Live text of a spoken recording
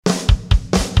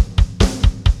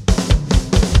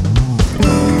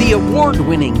The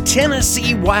award-winning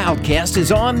Tennessee Wildcast is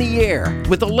on the air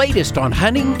with the latest on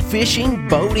hunting, fishing,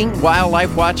 boating,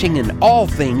 wildlife watching, and all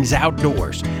things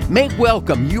outdoors. Make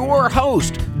welcome your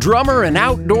host, drummer and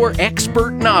outdoor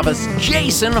expert novice,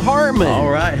 Jason Harmon. All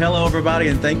right. Hello, everybody,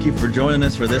 and thank you for joining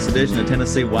us for this edition of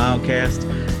Tennessee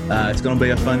Wildcast. It's going to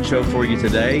be a fun show for you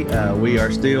today. We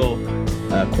are still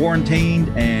quarantined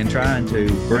and trying to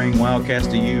bring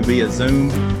Wildcast to you via Zoom,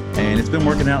 and it's been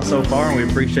working out so far, and we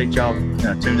appreciate y'all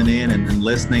tuning in and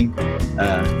listening.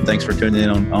 Thanks for tuning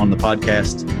in on the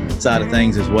podcast side of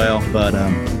things as well, but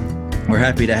we're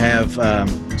happy to have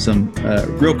some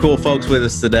real cool folks with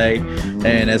us today,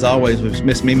 and as always,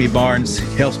 Miss Mimi Barnes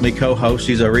helps me co-host.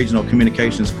 She's our regional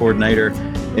communications coordinator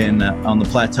on the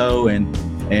Plateau,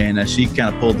 and she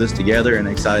kind of pulled this together, and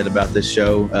excited about this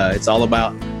show. It's all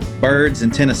about birds in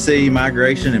Tennessee,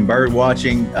 migration and bird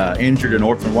watching, injured and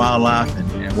orphaned wildlife,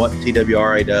 and what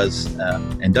TWRA does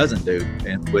and doesn't do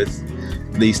with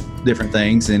these different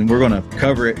things. And we're going to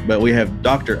cover it, but we have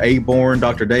Dr.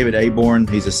 David Aborn.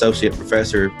 He's Associate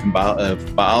Professor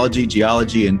of Biology,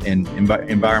 Geology, and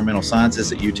Environmental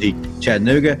Sciences at UT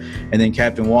Chattanooga. And then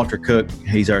Captain Walter Cook.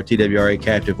 He's our TWRA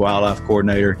Captive Wildlife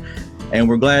Coordinator. And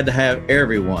we're glad to have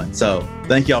everyone. So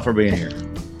thank y'all for being here.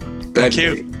 Thank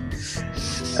you.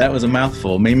 That was a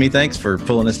mouthful. Mimi, thanks for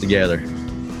pulling this together.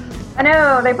 I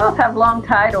know, they both have long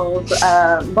titles,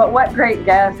 but what great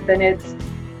guests. And it's,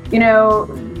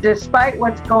 despite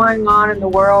what's going on in the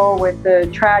world with the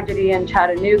tragedy in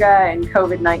Chattanooga and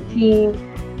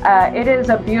COVID-19, it is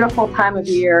a beautiful time of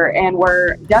year, and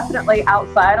we're definitely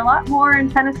outside a lot more in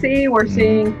Tennessee. We're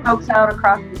seeing folks out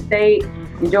across the state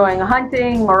enjoying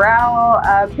hunting,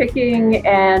 morale picking,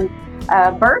 and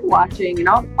bird watching, and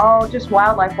all just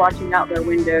wildlife watching out their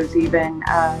windows even.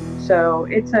 So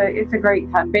it's a great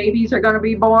time. Babies are going to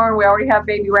be born. We already have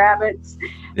baby rabbits.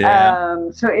 Yeah.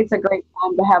 So it's a great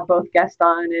time to have both guests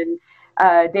on.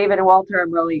 And David and Walter,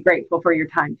 I'm really grateful for your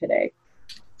time today.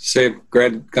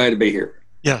 Glad to be here.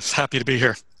 Yes, happy to be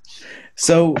here.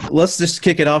 So let's just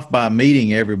kick it off by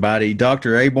meeting everybody.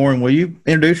 Dr. Aborn, will you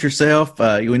introduce yourself?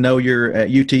 We know you're at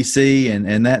UTC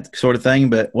and that sort of thing,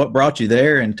 but what brought you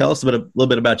there? And tell us a little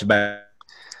bit about your background.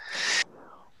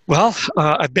 Well,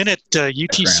 I've been at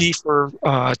UTC for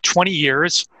 20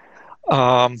 years.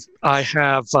 I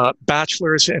have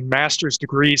bachelor's and master's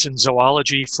degrees in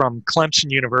zoology from Clemson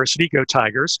University, go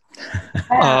Tigers.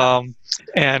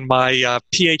 And my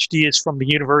PhD is from the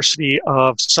University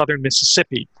of Southern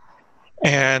Mississippi.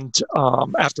 And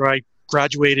after I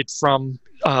graduated from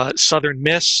Southern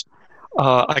Miss,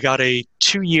 I got a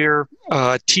 2-year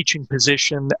teaching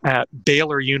position at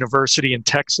Baylor University in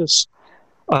Texas.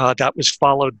 That was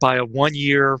followed by a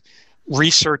 1-year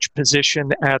research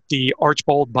position at the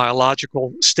Archbold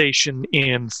Biological Station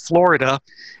in Florida.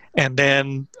 And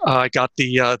then I got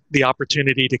the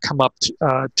opportunity to come up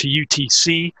to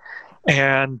UTC.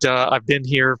 And I've been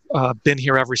here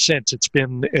ever since. It's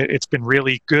been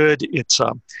really good. It's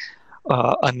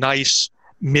a nice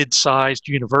mid-sized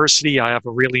university. I have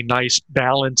a really nice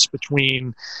balance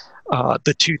between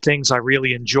the two things I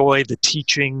really enjoy, the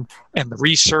teaching and the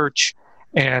research.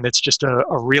 And it's just a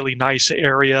really nice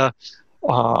area.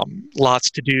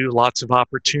 Lots to do, lots of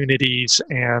opportunities,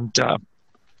 and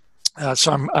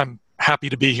so I'm happy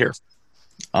to be here.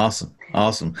 Awesome.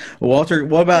 Well, Walter,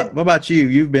 what about you?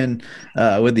 You've been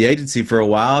with the agency for a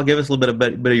while. Give us a little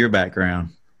bit of your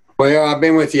background. Well, I've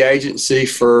been with the agency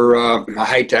for I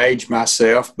hate to age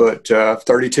myself, but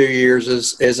 32 years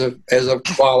as a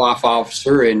wildlife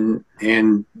officer,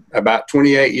 and about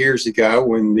 28 years ago,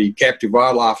 when the captive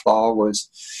wildlife law was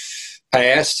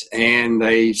passed, and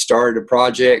they started a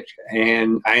project,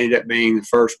 and I ended up being the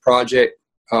first project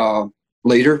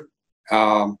leader.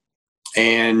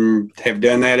 And have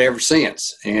done that ever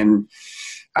since. And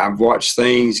I've watched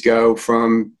things go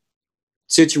from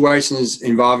situations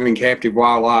involving captive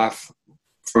wildlife,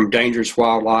 from dangerous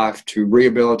wildlife to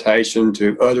rehabilitation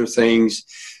to other things.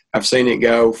 I've seen it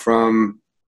go from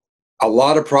a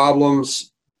lot of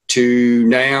problems to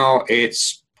now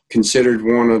it's considered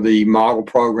one of the model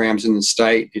programs in the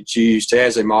state. It's used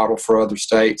as a model for other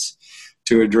states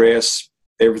to address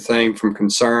everything from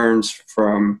concerns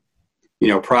from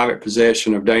private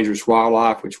possession of dangerous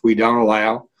wildlife, which we don't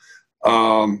allow,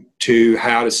 to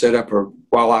how to set up a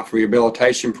wildlife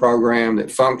rehabilitation program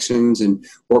that functions and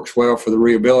works well for the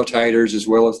rehabilitators as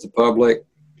well as the public.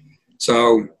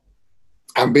 So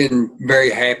I've been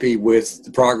very happy with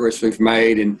the progress we've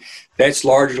made, and that's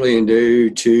largely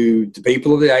due to the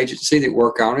people of the agency that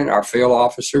work on it, our field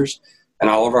officers, and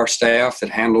all of our staff that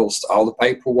handles all the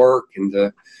paperwork and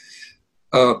the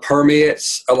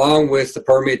permits, along with the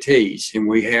permittees. And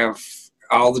we have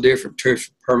all the different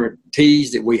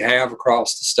permittees that we have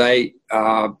across the state.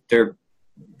 They're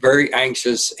very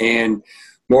anxious and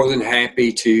more than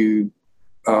happy to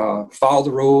follow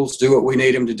the rules, do what we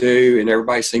need them to do, and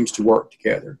everybody seems to work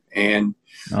together. And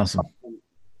awesome.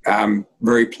 I'm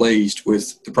very pleased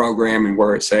with the program and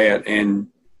where it's at. And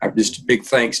just a big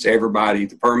thanks to everybody,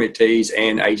 the permittees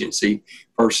and agency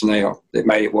personnel that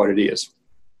made it what it is.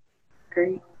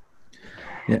 Great.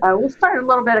 Yeah. We'll start a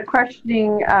little bit of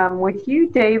questioning with you,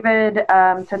 David.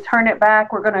 To turn it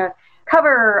back, we're going to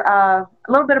cover a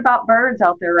little bit about birds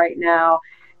out there right now.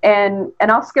 And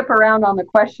I'll skip around on the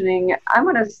questioning. I'm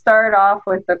going to start off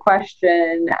with the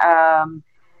question,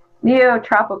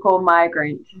 neotropical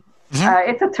migrant.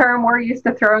 It's a term we're used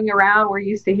to throwing around. We're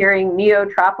used to hearing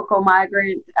neotropical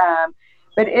migrant,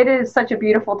 but it is such a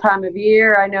beautiful time of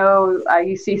year. I know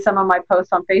you see some of my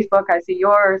posts on Facebook. I see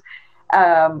yours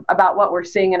about what we're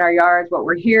seeing in our yards, what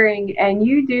we're hearing, and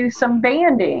you do some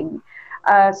banding.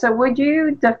 So would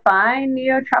you define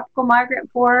neotropical migrant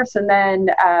for us, and then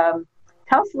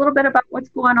tell us a little bit about what's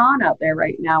going on out there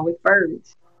right now with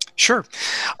birds? Sure.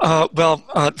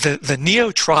 The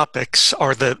neotropics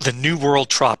are the New World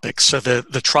tropics, so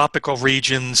the tropical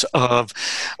regions of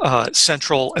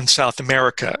Central and South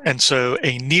America. And so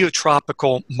a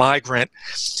neotropical migrant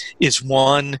is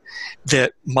one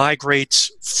that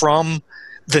migrates from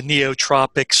the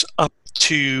neotropics up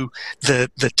to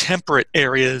the temperate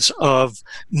areas of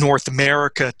North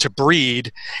America to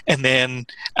breed, and then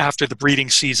after the breeding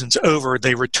season's over,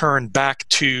 they return back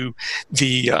to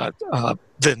the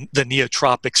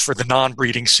neotropics for the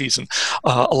non-breeding season.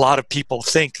 A lot of people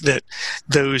think that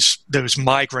those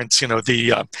migrants,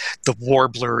 the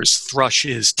warblers,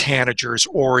 thrushes, tanagers,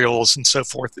 orioles, and so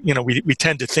forth, we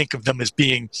tend to think of them as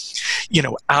being,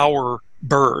 our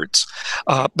birds,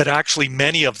 but actually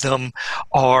many of them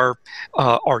are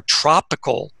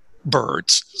tropical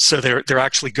birds. So they're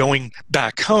actually going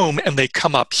back home, and they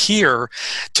come up here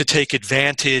to take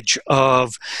advantage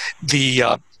of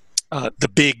the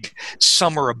big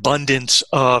summer abundance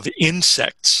of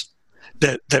insects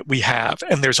that we have.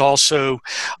 And there's also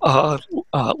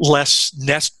less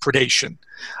nest predation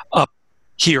up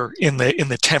here in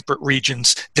the temperate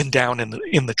regions than down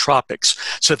in the tropics.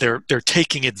 So they're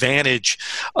taking advantage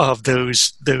of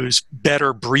those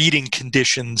better breeding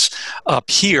conditions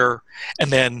up here,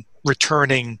 and then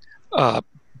returning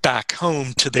back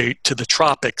home to the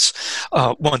tropics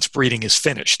once breeding is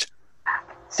finished.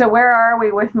 So where are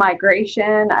we with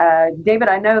migration? David,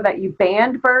 I know that you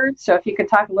band birds, so if you could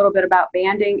talk a little bit about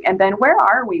banding, and then where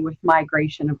are we with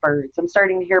migration of birds? I'm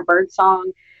starting to hear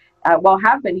birdsong.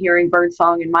 Have been hearing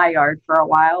birdsong in my yard for a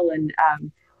while, and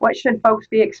what should folks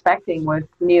be expecting with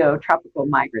neotropical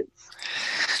migrants?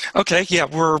 Okay, yeah,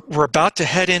 we're about to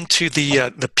head into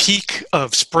the peak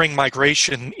of spring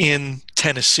migration in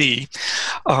Tennessee.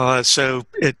 So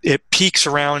it peaks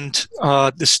around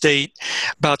the state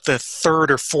about the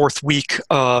third or fourth week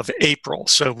of April.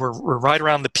 So we're right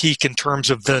around the peak in terms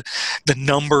of the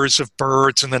numbers of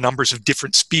birds and the numbers of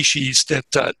different species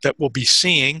that we'll be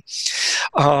seeing.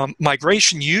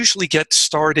 Migration usually gets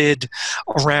started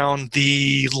around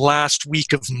the last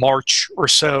week of March or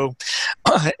so,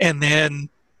 and then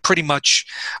pretty much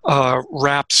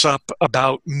wraps up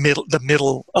about the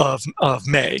middle of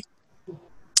May.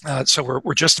 So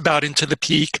we're just about into the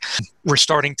peak. We're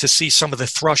starting to see some of the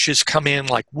thrushes come in,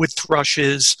 like wood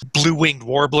thrushes, blue-winged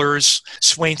warblers,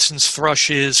 Swainson's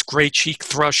thrushes, gray-cheeked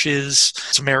thrushes,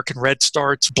 American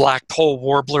redstarts, black-poll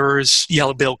warblers,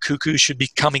 yellow-billed cuckoo should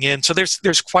be coming in. So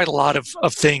there's quite a lot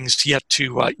of things yet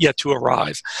to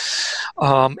arrive.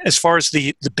 As far as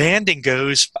the banding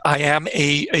goes, I am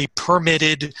a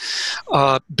permitted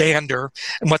bander,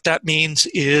 and what that means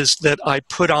is that I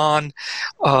put on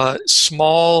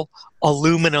small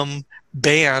aluminum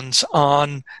bands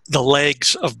on the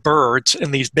legs of birds,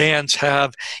 and these bands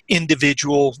have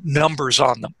individual numbers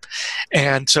on them,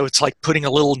 and so it's like putting a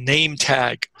little name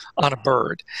tag on a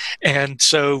bird. And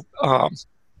so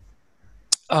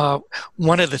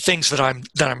one of the things that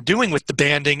I'm doing with the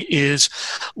banding is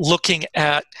looking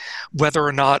at whether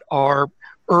or not our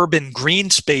urban green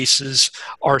spaces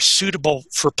are suitable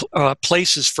for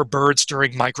places for birds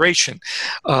during migration,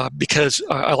 because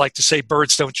I like to say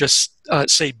birds don't just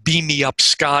say "beam me up,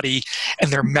 Scotty,"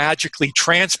 and they're magically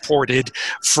transported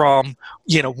from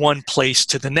one place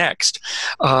to the next.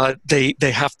 They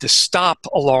have to stop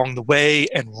along the way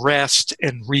and rest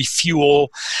and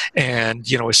refuel and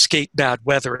escape bad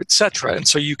weather, etc. And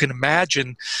so you can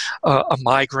imagine a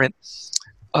migrant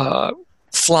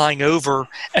flying over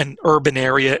an urban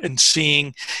area and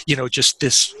seeing, just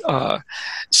this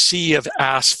sea of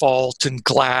asphalt and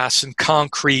glass and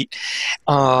concrete,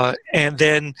 and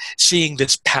then seeing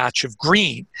this patch of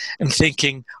green and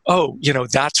thinking, oh,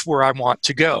 that's where I want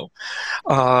to go.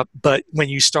 But when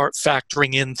you start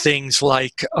factoring in things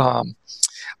like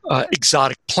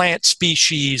exotic plant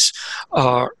species,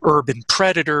 urban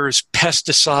predators,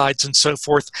 pesticides, and so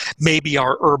forth, maybe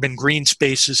our urban green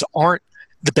spaces aren't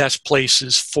the best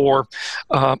places for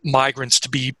migrants to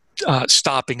be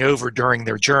stopping over during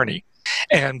their journey.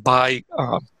 And by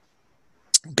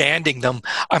banding them,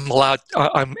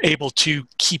 I'm able to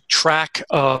keep track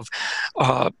of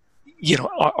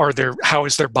how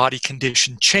is their body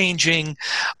condition changing?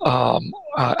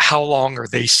 How long are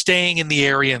they staying in the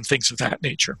area, and things of that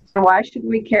nature. Why should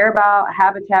we care about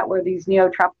habitat where these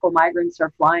neotropical migrants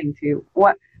are flying to?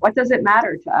 What does it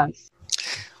matter to us?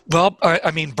 Well,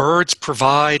 birds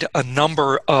provide a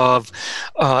number of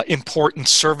important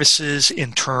services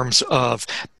in terms of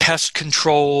pest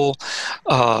control,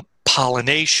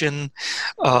 pollination,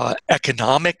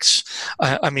 economics.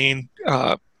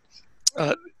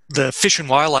 The Fish and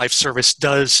Wildlife Service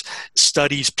does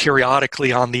studies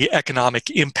periodically on the economic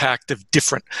impact of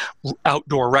different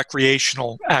outdoor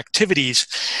recreational activities,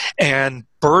 and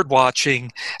bird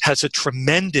watching has a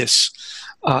tremendous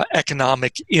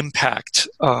economic impact.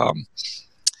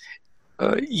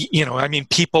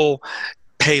 People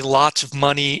pay lots of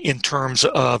money in terms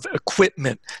of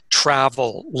equipment,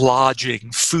 travel, lodging,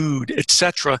 food,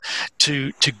 etc.,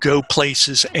 to go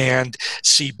places and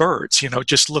see birds.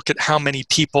 Just look at how many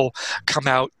people come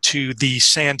out to the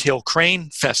Sandhill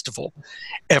Crane Festival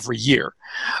every year.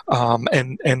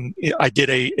 And I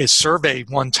did a survey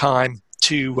one time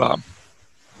to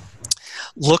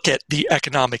look at the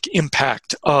economic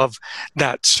impact of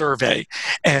that survey,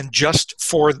 and just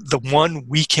for the one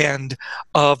weekend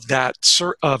of that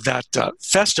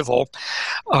festival,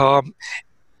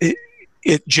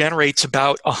 it generates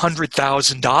about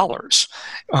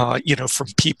 $100,000, from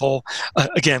people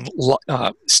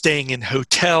staying in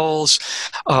hotels,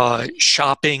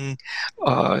 shopping,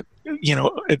 at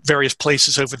various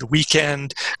places over the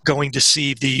weekend, going to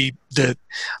see the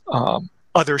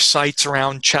other sites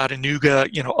around Chattanooga,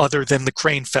 other than the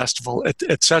Crane Festival,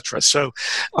 et cetera. So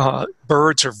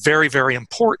birds are very, very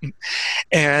important.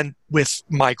 And with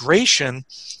migration,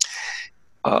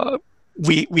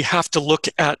 we have to look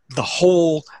at the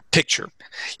whole picture.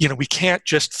 We can't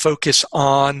just focus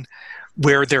on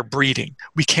where they're breeding.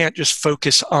 We can't just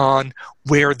focus on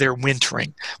where they're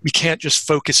wintering. We can't just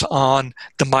focus on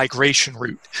the migration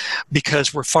route,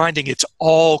 because we're finding it's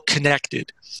all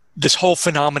connected. This whole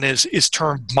phenomenon is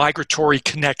termed migratory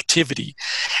connectivity,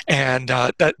 and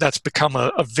that's become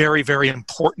a very, very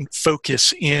important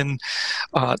focus in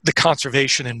the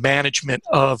conservation and management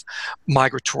of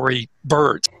migratory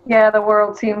birds. Yeah, the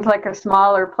world seems like a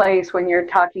smaller place when you're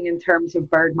talking in terms of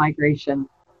bird migration.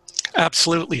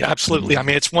 Absolutely.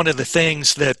 It's one of the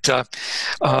things that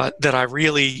that I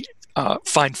really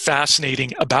find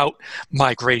fascinating about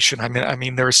migration.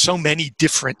 There are so many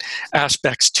different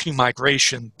aspects to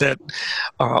migration that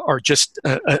are just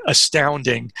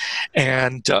astounding,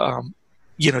 and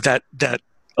that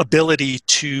ability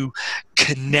to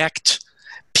connect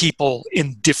people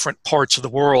in different parts of the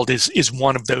world is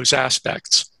one of those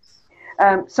aspects.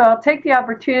 So I'll take the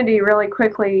opportunity really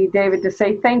quickly, David, to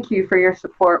say thank you for your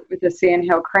support with the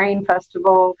Sandhill Crane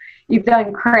Festival. You've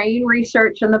done crane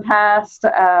research in the past.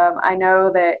 I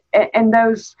know that, and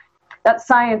that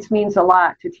science means a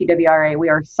lot to TWRA. We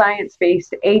are a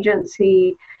science-based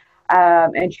agency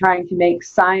and trying to make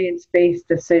science-based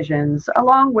decisions,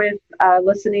 along with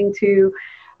listening to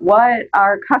what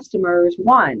our customers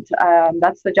want.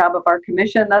 That's the job of our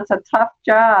commission. That's a tough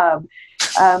job.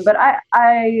 But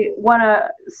I want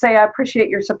to say I appreciate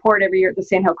your support every year at the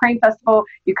Sandhill Crane Festival.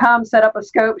 You come, set up a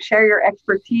scope, share your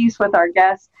expertise with our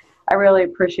guests. I really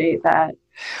appreciate that.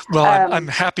 Well, I'm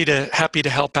happy to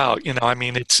help out.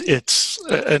 It's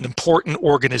an important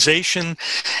organization,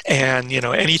 and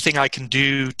anything I can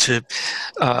do to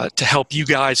help you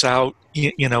guys out.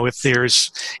 If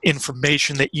there's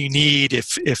information that you need,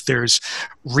 if there's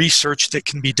research that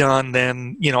can be done,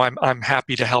 then I'm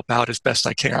happy to help out as best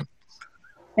I can.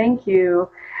 Thank you.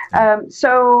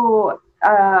 So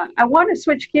I want to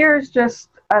switch gears just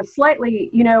slightly.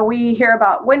 We hear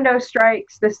about window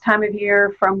strikes this time of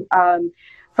year from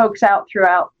folks out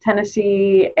throughout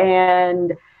Tennessee,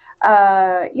 and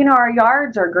our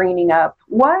yards are greening up.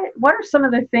 What are some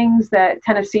of the things that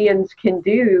Tennesseans can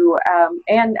do,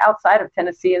 and outside of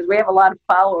Tennessee, as we have a lot of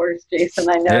followers, Jason,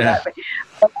 I know that.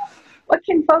 But what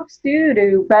can folks do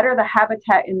to better the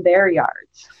habitat in their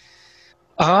yards?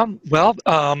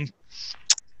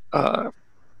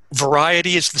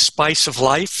 Variety is the spice of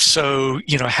life. So,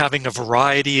 having a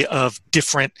variety of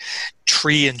different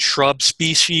tree and shrub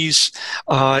species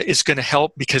is going to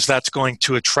help, because that's going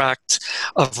to attract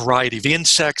a variety of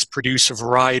insects, produce a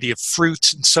variety of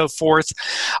fruits and so forth.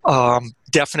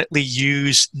 Definitely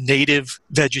use native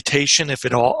vegetation if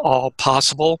at all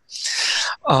possible.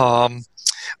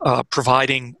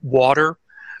 Providing water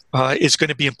is going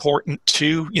to be important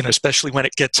too, especially when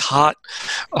it gets hot.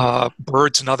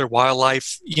 Birds and other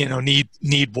wildlife,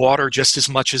 need water just as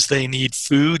much as they need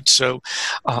food. So,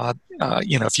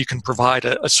 if you can provide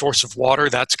a source of water,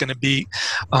 that's going to be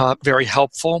very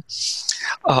helpful.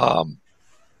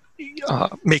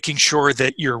 Making sure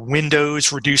that your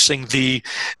windows, reducing the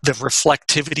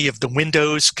reflectivity of the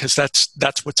windows, because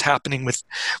that's what's happening with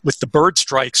the bird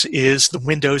strikes, is the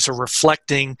windows are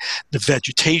reflecting the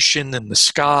vegetation and the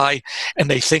sky, and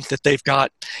they think that they've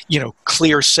got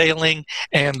clear sailing,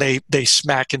 and they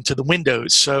smack into the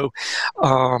windows. So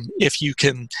if you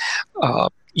can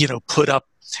put up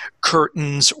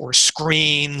curtains or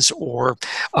screens, or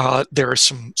there are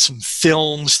some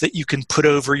films that you can put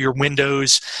over your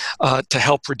windows to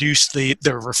help reduce the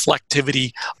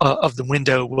reflectivity of the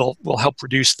window, will help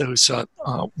reduce those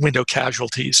window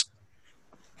casualties.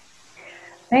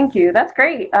 Thank you. That's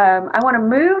great. I want to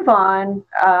move on.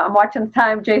 I'm watching the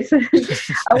time, Jason.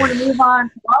 I want to move on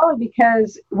to Wally,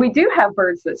 because we do have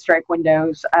birds that strike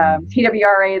windows.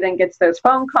 TWRA then gets those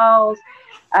phone calls.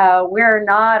 We're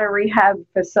not a rehab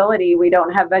facility. We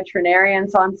don't have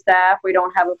veterinarians on staff. We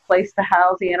don't have a place to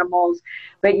house animals.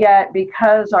 But yet,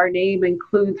 because our name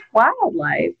includes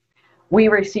wildlife, we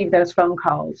receive those phone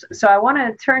calls. So I want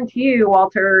to turn to you,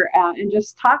 Walter, and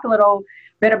just talk a little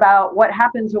bit about what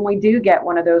happens when we do get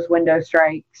one of those window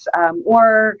strikes,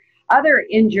 or other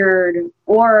injured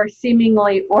or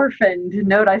seemingly orphaned,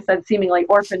 note I said seemingly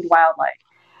orphaned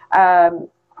wildlife.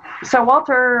 So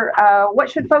Walter, what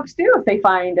should folks do if they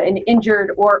find an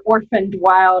injured or orphaned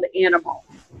wild animal?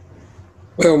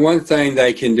 Well, one thing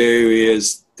they can do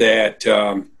is that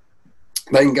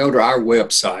they can go to our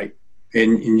website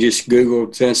and just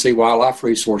Google Tennessee Wildlife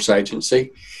Resource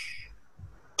Agency.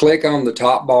 Click on the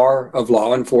top bar of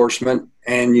law enforcement,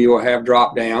 and you will have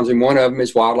drop downs, and one of them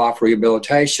is wildlife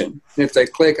rehabilitation. And if they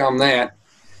click on that,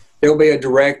 there'll be a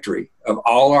directory of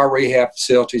all our rehab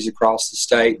facilities across the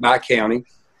state by county.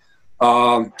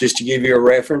 Just to give you a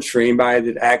reference for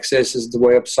anybody that accesses the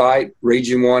website,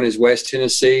 Region 1 is West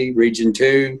Tennessee, Region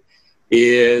 2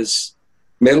 is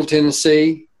Middle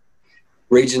Tennessee,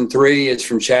 Region 3 is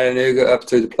from Chattanooga up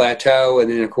through the Plateau,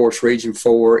 and then, of course, Region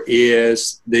 4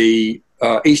 is the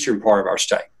eastern part of our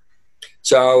state.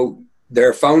 So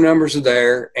their phone numbers are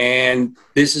there, and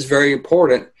this is very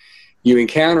important. You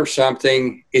encounter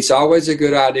something, it's always a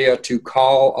good idea to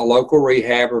call a local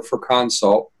rehabber for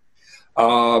consult,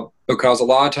 because a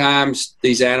lot of times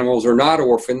these animals are not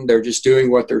orphaned. They're just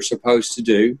doing what they're supposed to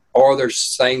do, or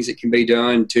there's things that can be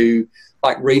done to,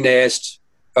 like, re-nest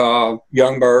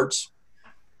young birds.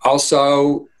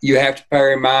 Also, you have to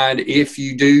bear in mind, if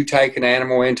you do take an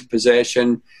animal into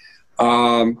possession,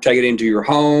 take it into your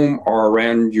home or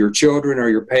around your children or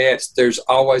your pets, there's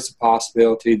always a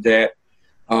possibility that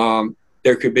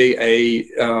there could be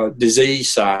a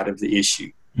disease side of the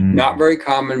issue. Not very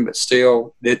common, but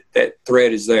still that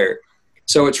threat is there.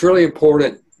 So it's really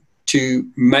important to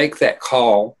make that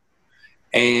call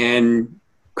and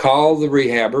call the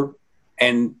rehabber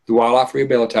and the wildlife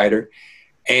rehabilitator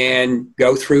and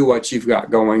go through what you've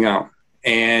got going on.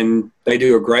 And they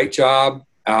do a great job.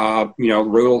 The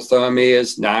rule of thumb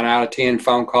is 9 out of 10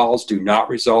 phone calls do not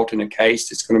result in a case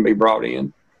that's going to be brought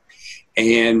in.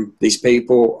 And these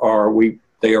people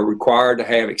they are required to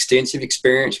have extensive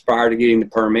experience prior to getting the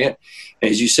permit.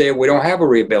 And as you said, we don't have a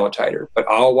rehabilitator, but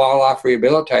all wildlife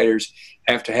rehabilitators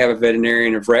have to have a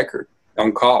veterinarian of record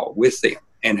on call with them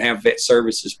and have vet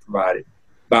services provided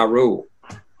by rule.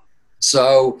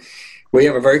 So we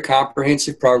have a very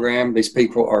comprehensive program. These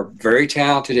people are very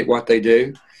talented at what they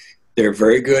do. They're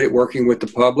very good at working with the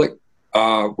public.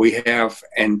 We have,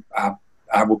 and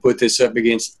I will put this up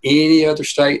against any other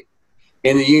state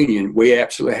in the union, we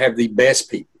absolutely have the best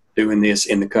people doing this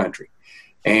in the country.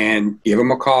 And give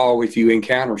them a call if you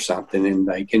encounter something,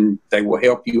 and they will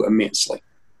help you immensely.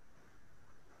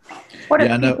 What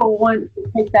if people want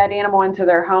to take that animal into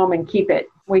their home and keep it?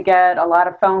 We get a lot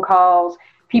of phone calls.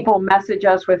 People message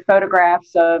us with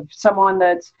photographs of someone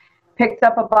that's picked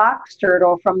up a box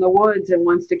turtle from the woods and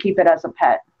wants to keep it as a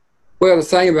pet. Well, the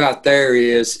thing about there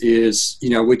is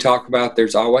we talk about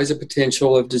there's always a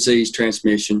potential of disease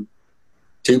transmission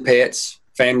to pets,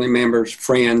 family members,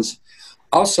 friends.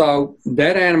 Also,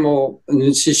 that animal, and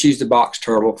let's just use the box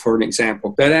turtle for an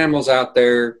example. That animal's out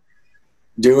there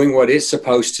doing what it's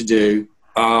supposed to do.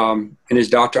 And as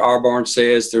Dr. Arborn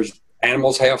says, there's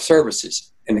animals have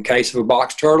services. In the case of a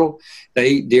box turtle, they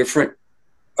eat different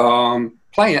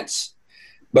plants,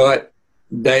 but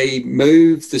they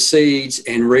move the seeds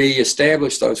and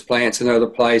reestablish those plants in another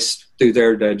place through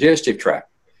their digestive tract.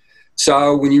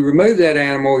 So when you remove that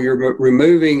animal, you're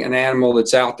removing an animal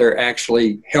that's out there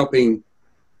actually helping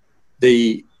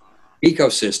the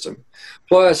ecosystem.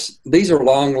 Plus, these are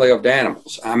long-lived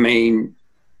animals. I mean,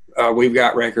 we've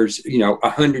got records,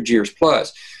 100 years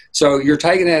plus. So you're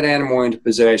taking that animal into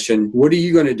possession. What are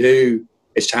you going to do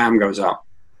as time goes on?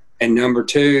 And number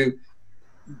two,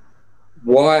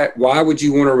 why would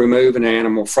you want to remove an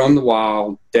animal from the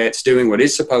wild that's doing what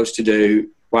it's supposed to do?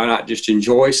 Why not just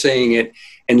enjoy seeing it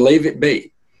and leave it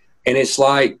be? And it's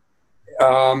like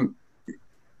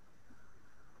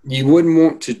you wouldn't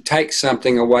want to take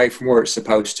something away from where it's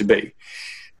supposed to be.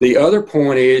 The other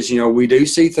point is, we do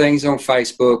see things on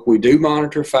Facebook. We do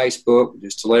monitor Facebook,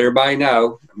 just to let everybody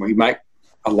know. We make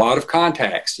a lot of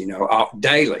contacts,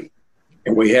 daily.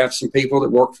 And we have some people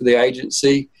that work for the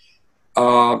agency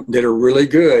that are really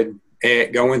good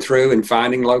at going through and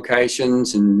finding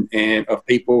locations and of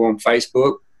people on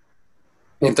Facebook.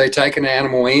 If they take an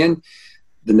animal in,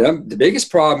 the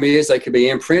biggest problem is they could be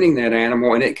imprinting that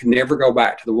animal and it can never go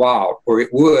back to the wild, or it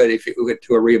would if it went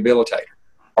to a rehabilitator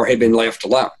or had been left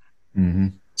alone. Mm-hmm.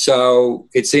 So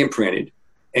it's imprinted,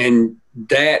 and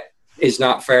that is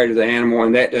not fair to the animal,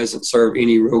 and that doesn't serve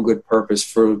any real good purpose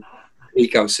for the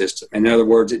ecosystem. In other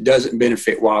words, it doesn't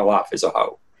benefit wildlife as a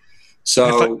whole.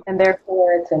 So, and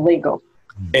therefore it's illegal.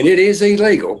 And it is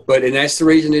illegal, and that's the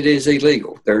reason it is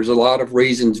illegal. There's a lot of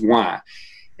reasons why.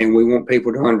 And we want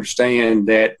people to understand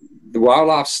that the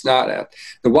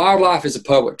wildlife is a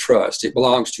public trust. It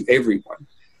belongs to everyone.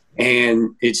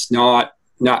 And it's not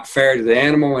fair to the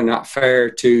animal and not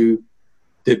fair to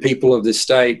the people of the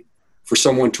state for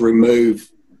someone to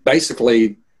remove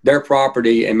basically their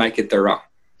property and make it their own.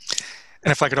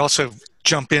 And if I could also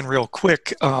jump in real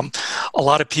quick, a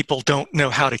lot of people don't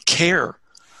know how to care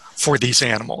for these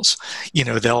animals.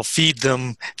 They'll feed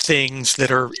them things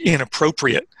that are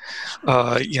inappropriate.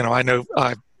 I know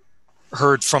I've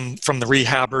heard from the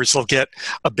rehabbers, they'll get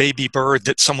a baby bird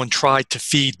that someone tried to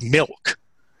feed milk.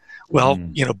 Well,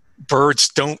 birds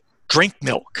don't drink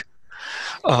milk.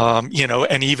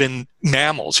 And even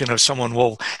mammals, someone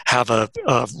will have a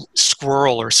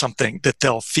squirrel or something that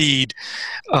they'll feed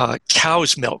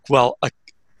cow's milk. Well, a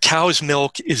cow's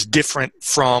milk is different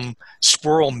from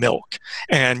squirrel milk,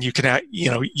 and you can,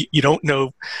 you don't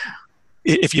know,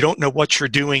 if you don't know what you're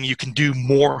doing, you can do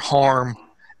more harm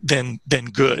than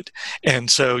good. And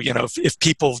so, if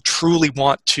people truly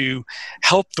want to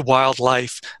help the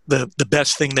wildlife, the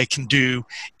best thing they can do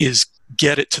is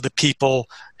get it to the people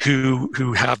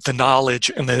who have the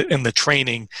knowledge and the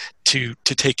training to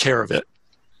take care of it.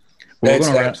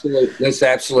 That's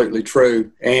absolutely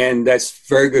true, and that's a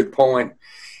very good point.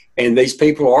 And these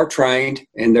people are trained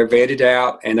and they're vetted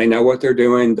out and they know what they're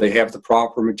doing. They have the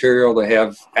proper material. They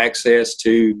have access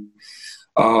to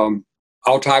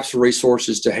all types of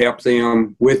resources to help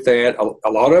them with that.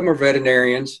 A lot of them are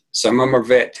veterinarians. Some of them are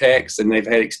vet techs, and they've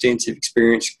had extensive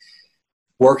experience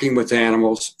working with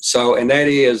animals. So, and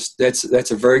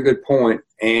that's a very good point.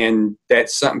 And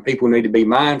that's something people need to be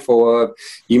mindful of.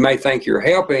 You may think you're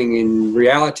helping, in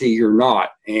reality, you're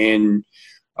not. And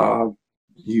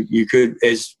you could,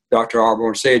 as Dr.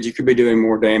 Arborn said, you could be doing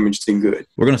more damage than good.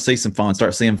 We're going to see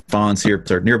start seeing fawns here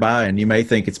nearby, and you may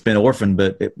think it's been orphaned,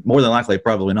 but more than likely,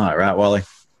 probably not, right, Wally?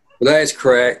 Well, that's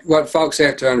correct. What folks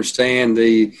have to understand,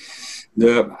 the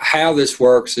how this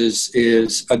works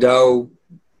is a doe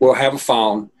will have a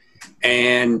fawn,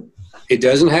 and it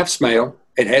doesn't have smell.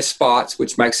 It has spots,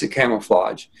 which makes it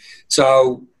camouflage.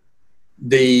 So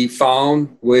the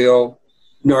fawn will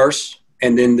nurse,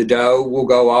 and then the doe will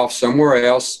go off somewhere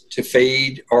else to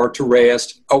feed or to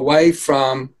rest away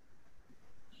from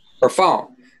her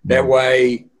fawn. That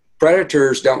way,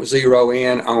 predators don't zero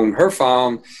in on her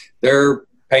fawn. They're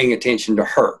paying attention to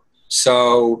her.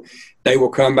 So they will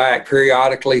come back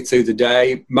periodically through the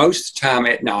day, most of the time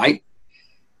at night,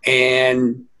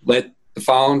 and let the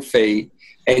fawn feed.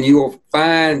 And you will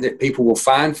find that people will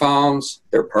find fawns.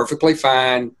 They're perfectly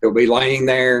fine. They'll be laying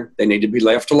there. They need to be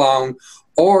left alone.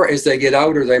 Or as they get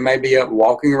older, they may be up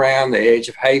walking around the edge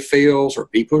of hay fields or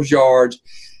people's yards,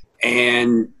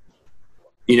 and,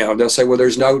 they'll say, well,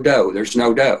 there's no doe. There's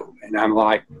no doe. And I'm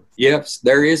like, yes,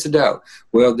 there is a doe.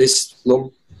 Well, this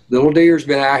little little deer's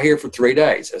been out here for 3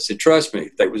 days. I said, trust me,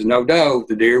 if there was no doe,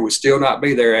 the deer would still not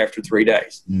be there after 3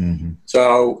 days. Mm-hmm.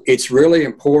 So it's really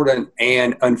important.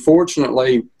 And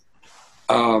unfortunately,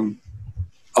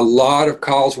 a lot of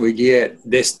calls we get,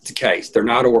 this is the case. They're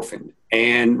not orphaned.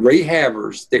 And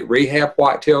rehabbers that rehab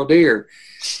whitetail deer,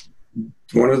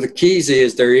 one of the keys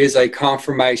is there is a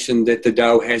confirmation that the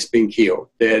doe has been killed,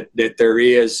 that there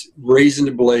is reason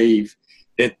to believe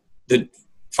that the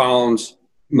fawn's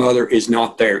mother is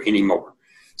not there anymore.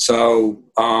 So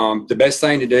the best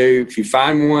thing to do, if you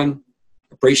find one,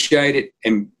 appreciate it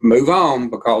and move on,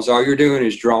 because all you're doing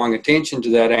is drawing attention to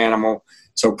that animal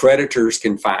so predators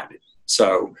can find it.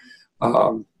 So,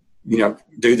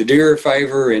 do the deer a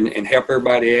favor and help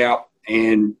everybody out,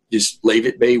 and just leave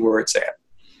it be where it's at.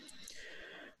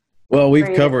 Well,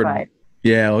 we've covered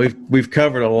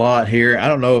a lot here. I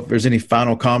don't know if there's any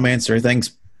final comments or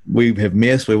things we have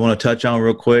missed we want to touch on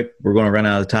real quick. We're going to run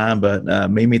out of time, but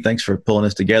Mimi, thanks for pulling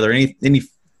this together. Any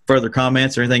further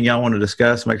comments or anything y'all want to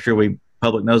discuss? Make sure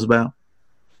public knows about.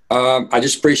 I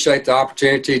just appreciate the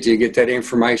opportunity to get that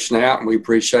information out, and we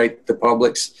appreciate the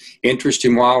public's interest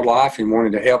in wildlife and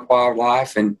wanting to help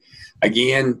wildlife. And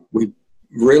again, we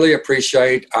really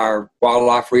appreciate our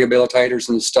wildlife rehabilitators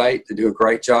in the state. They do a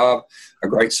great job, a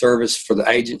great service for the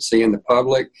agency and the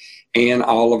public, and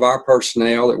all of our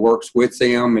personnel that works with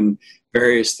them and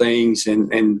various things.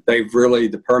 And they've really,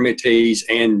 the permittees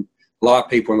and a lot of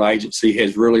people in the agency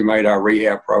has really made our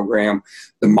rehab program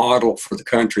the model for the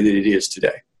country that it is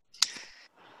today.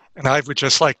 And I would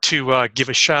just like to give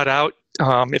a shout out.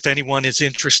 If anyone is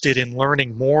interested in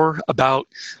learning more about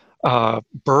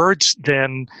birds,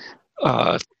 then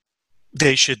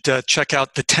they should check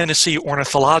out the Tennessee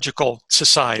Ornithological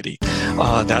Society.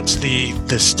 That's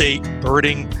the state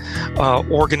birding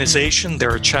organization.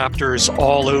 There are chapters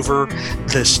all over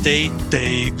the state.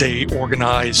 They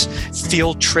organize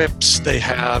field trips. They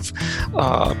have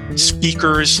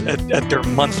speakers at their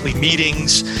monthly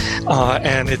meetings,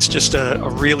 and it's just a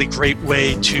really great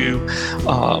way to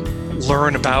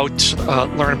learn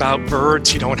about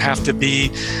birds. You don't have to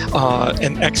be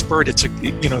an expert.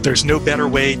 There's no better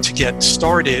way to get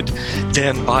started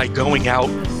than by going out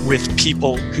with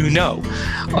people who know.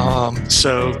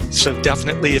 So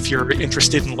definitely, if you're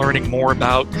interested in learning more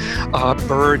about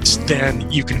birds, then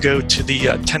you can go to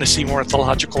the Tennessee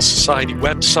Ornithological Society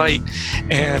website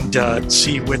and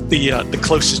see what the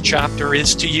closest chapter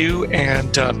is to you,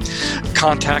 and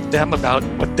contact them about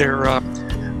what they're up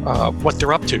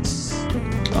to.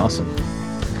 Awesome.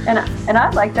 And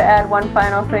I'd like to add one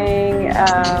final thing.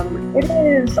 It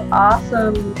is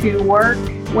awesome to work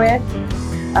with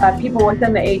people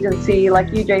within the agency like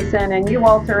you, Jason, and you,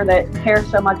 Walter, that care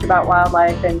so much about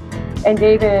wildlife, and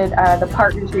David, the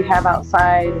partners we have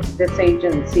outside this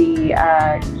agency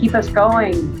keep us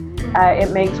going.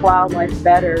 It makes wildlife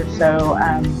better. So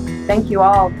thank you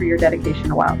all for your dedication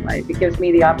to wildlife. It gives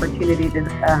me the opportunity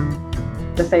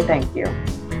to say thank you.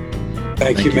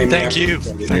 Thank you. Thank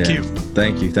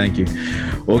you. Thank you.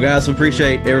 Well, guys, we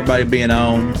appreciate everybody being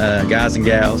on, guys and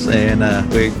gals, and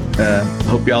we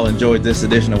hope y'all enjoyed this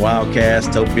edition of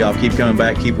Wildcast. Hope y'all keep coming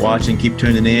back, keep watching, keep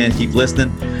tuning in, keep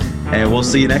listening, and we'll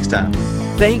see you next time.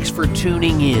 Thanks for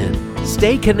tuning in.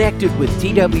 Stay connected with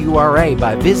TWRA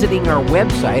by visiting our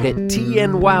website at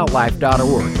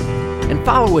tnwildlife.org and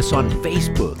follow us on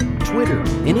Facebook, Twitter,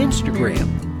 and Instagram.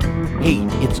 Hey,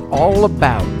 it's all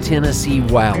about Tennessee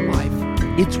wildlife.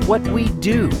 It's what we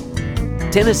do.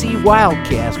 Tennessee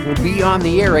Wildcast will be on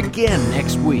the air again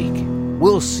next week.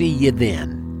 We'll see you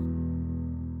then.